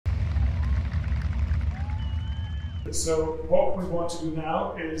So what we want to do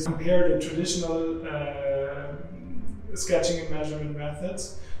now is compare the traditional sketching and measurement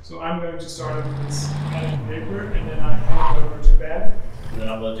methods. So I'm going to start off with this pen and paper, and then I hand it over to Ben. And then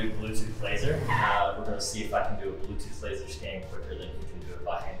I'm going to do Bluetooth laser. We're going to see if I can do a Bluetooth laser scan quicker than you can do it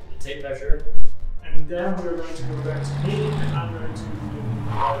by hand with a tape measure. And then we're going to go back to me, and I'm going to do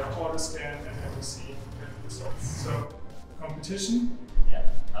LiDAR Auto-Scan, and then we see the results. So, competition? Yeah,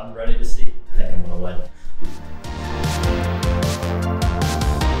 I'm ready to see. I think I'm going to win.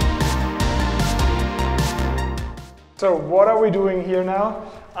 So what are we doing here now?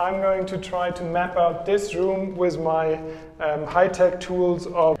 I'm going to try to map out this room with my high-tech tools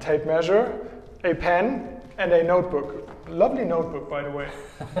of tape measure, a pen, and a notebook. Lovely notebook, by the way.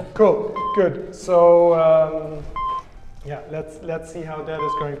 Cool, good. So yeah, let's see how that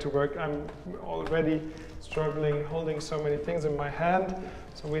is going to work. I'm already struggling holding so many things in my hand.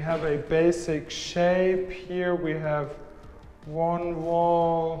 So we have a basic shape. Here we have one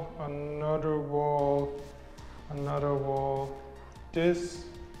wall, another wall, another wall. This,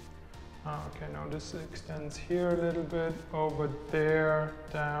 okay, now this extends here a little bit, over there,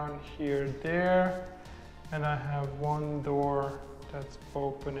 down here, there. And I have one door that's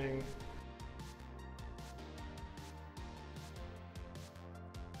opening.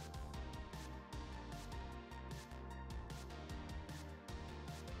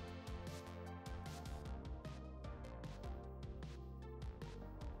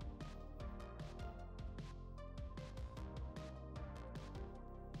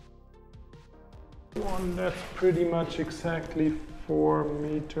 One that's pretty much exactly 4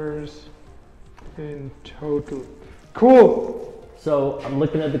 meters in total. Cool! So I'm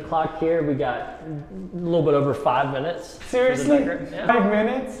looking at the clock here. We got a little bit over 5 minutes. Seriously? Yeah. 5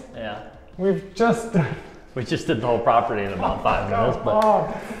 minutes? Yeah. We've just done. We just did the whole property in about 5 minutes.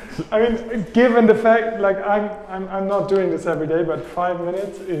 But I mean, given the fact, like I'm not doing this every day, but 5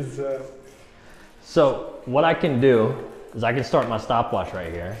 minutes is. So what I can do is I can start my stopwatch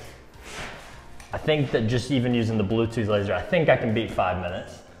right here. I think that just even using the Bluetooth laser, I think I can beat 5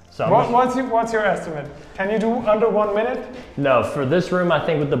 minutes. So what's your estimate? Can you do under 1 minute? No, for this room, I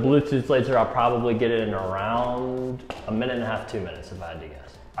think with the Bluetooth laser, I'll probably get it in around 1.5 minutes, 2 minutes, if I had to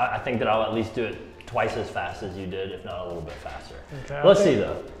guess. I think that I'll at least do it twice as fast as you did, if not a little bit faster. Okay, Let's see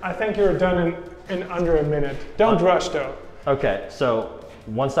though. I think you're done in under a minute. Don't rush though. Okay, so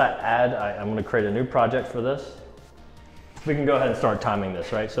once I add, I'm gonna create a new project for this. We can go ahead and start timing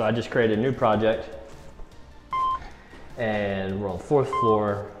this, right? So I just created a new project and we're on the 4th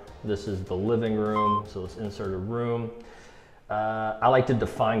floor. This is the living room, so let's insert a room. I like to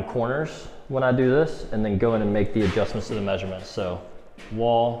define corners when I do this and then go in and make the adjustments to the measurements. So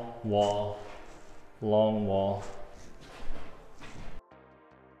wall, wall, long wall.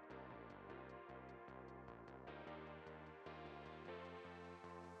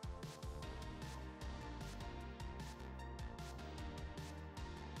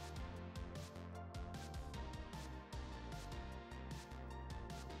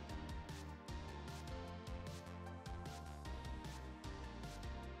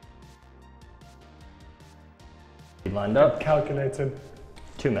 Lined up. Calculated.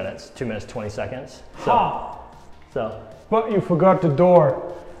 2 minutes, 2 minutes, 20 seconds. So. But you forgot the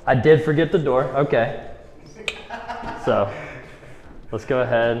door. I did forget the door, okay. So, let's go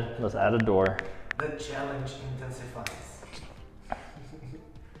ahead, let's add a door. The challenge intensifies.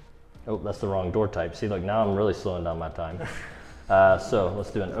 Oh, that's the wrong door type. See, look, now I'm really slowing down my time. So, let's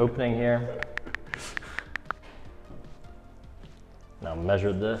do an opening here. Now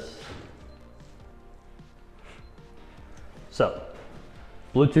measure this. So,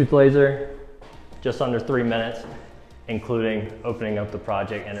 Bluetooth laser, just under 3 minutes, including opening up the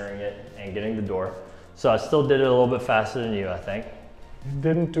project, entering it, and getting the door. So I still did it a little bit faster than you, I think. You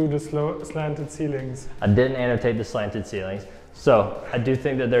didn't do the slanted ceilings. I didn't annotate the slanted ceilings. So I do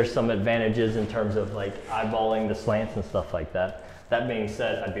think that there's some advantages in terms of like eyeballing the slants and stuff like that. That being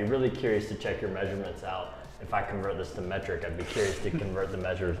said, I'd be really curious to check your measurements out. If I convert this to metric, I'd be curious to convert the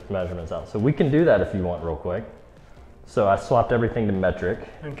measurements out. So we can do that if you want real quick. So I swapped everything to metric.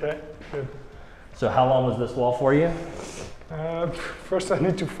 Okay, good. So how long was this wall for you? First I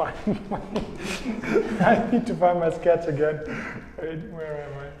need to find my sketch again. Wait, where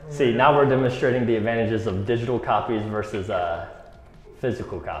am I? See, now we're demonstrating the advantages of digital copies versus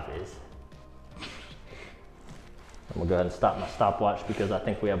physical copies. I'm gonna go ahead and stop my stopwatch because I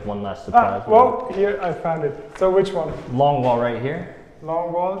think we have one last surprise. Well, here I found it. So which one? Long wall right here.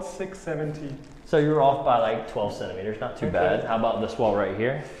 Long wall, 670. So you were off by like 12 centimeters, not too bad. How about this wall right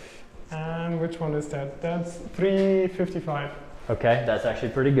here? And which one is that? That's 355. Okay, that's actually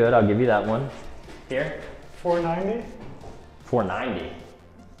pretty good. I'll give you that one. Here? 490? 490.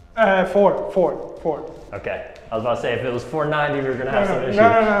 4. Okay. I was about to say, if it was 490, we were going to have some issues.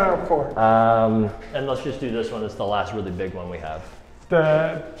 No, 4. And let's just do this one. It's the last really big one we have.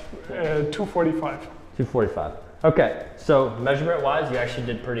 The 245. 245. Okay. So measurement-wise, you actually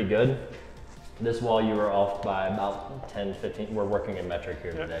did pretty good. This wall, you were off by about 10, 15. We're working in metric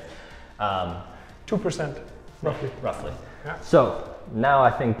here today. 2%, roughly. Roughly. Yeah. So now I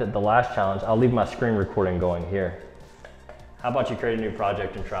think that the last challenge, I'll leave my screen recording going here. How about you create a new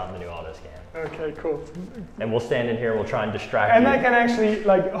project and try out the new Auto-Scan? Okay, cool. And we'll stand in here and we'll try and distract you. And I can actually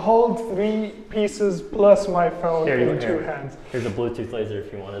like hold 3 pieces plus my phone in 2 hands. Here's a Bluetooth laser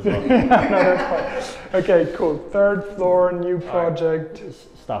if you want as well. No, that's fine. Okay, cool. 3rd floor, new project. Right.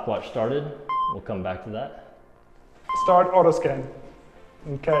 Stopwatch started. We'll come back to that. Start Auto-Scan.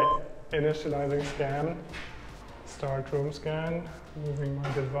 Okay, initializing scan. Start room scan. Moving my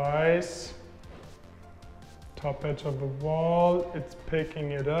device. Top edge of the wall. It's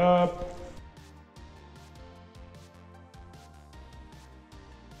picking it up.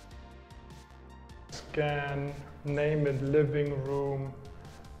 Scan, name it living room,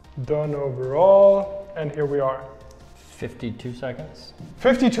 done overall, and here we are. 52 seconds.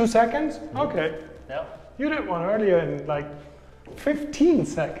 52 seconds? Okay. Yeah. You did one earlier in like 15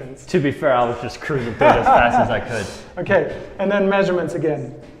 seconds. To be fair, I was just cruising through it as fast as I could. Okay, and then measurements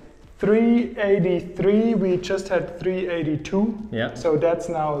again. 383, we just had 382. Yeah. So that's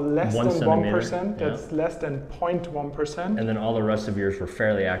now less than 1%. Yeah. That's less than 0.1%. And then all the rest of yours were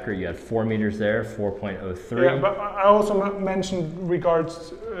fairly accurate. You had 4 meters there, 4.03. Yeah, but I also mentioned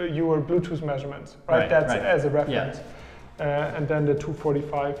regards your Bluetooth measurements, right? That's as a reference. Yeah. And then the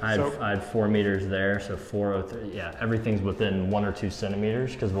 245. I had 4 meters there, so 403. Yeah, everything's within 1 or 2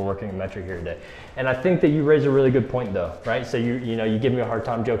 centimeters because we're working in metric here today. And I think that you raise a really good point though, right? So you know, you give me a hard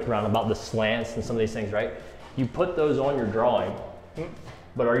time joking around about the slants and some of these things, right? You put those on your drawing,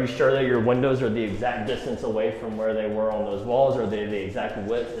 but are you sure that your windows are the exact distance away from where they were on those walls? Are they the exact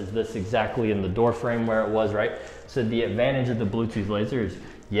width? Is this exactly in the door frame where it was, right? So the advantage of the Bluetooth laser is,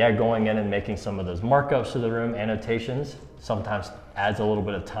 yeah, going in and making some of those markups to the room, annotations, sometimes adds a little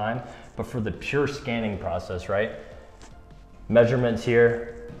bit of time, but for the pure scanning process, right? Measurements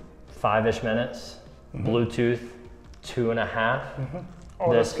here, 5-ish minutes, Bluetooth, 2.5.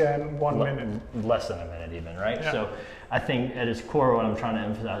 Auto-Scan, 1 minute. Less than a minute even, right? Yeah. So I think at its core, what I'm trying to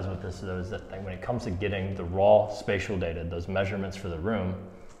emphasize with this though is that when it comes to getting the raw spatial data, those measurements for the room,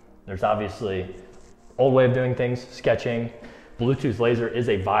 there's obviously old way of doing things, sketching. Bluetooth laser is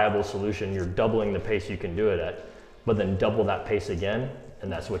a viable solution. You're doubling the pace you can do it at, but then double that pace again,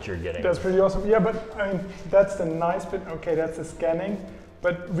 and that's what you're getting. That's pretty awesome. Yeah, but I mean, that's the nice bit. Okay, that's the scanning.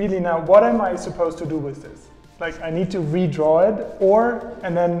 But really now, what am I supposed to do with this? Like, I need to redraw it,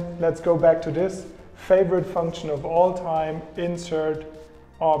 and then let's go back to this. Favorite function of all time, insert,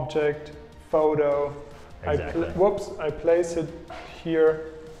 object, photo. Exactly. I place it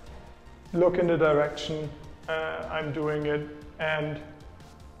here, look in the direction, I'm doing it, and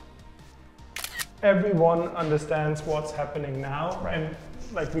everyone understands what's happening now. Right. And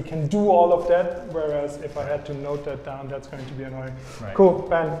like we can do all of that, whereas if I had to note that down, that's going to be annoying. Right. Cool,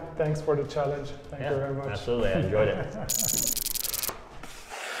 Ben, thanks for the challenge. Thank you very much. Absolutely, I enjoyed it.